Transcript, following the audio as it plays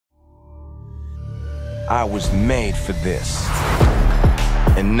I was made for this.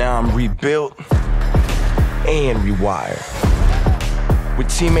 And now I'm rebuilt and rewired. With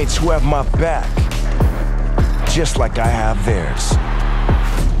teammates who have my back, just like I have theirs.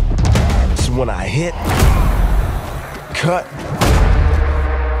 So when I hit, cut,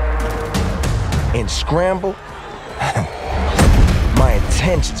 and scramble, my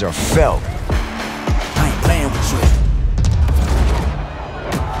intentions are felt. I ain't playing with you.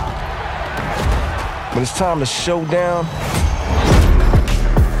 When it's time to show down,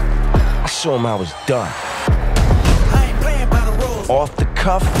 I show them I was done. I ain't playing by the rules. Off the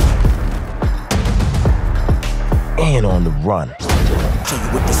cuff and on the run. Show you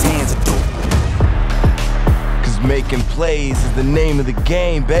what these hands will do. Cause making plays is the name of the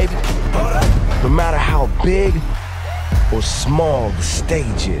game, baby. No matter how big or small the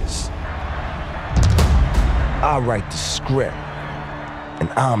stage is, I write the script and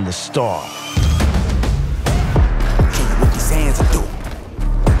I'm the star. Show you what these hands will do.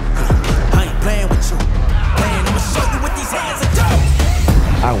 I ain't playing with you. I'ma show you what these hands will do.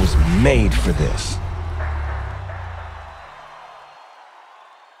 I was made for this.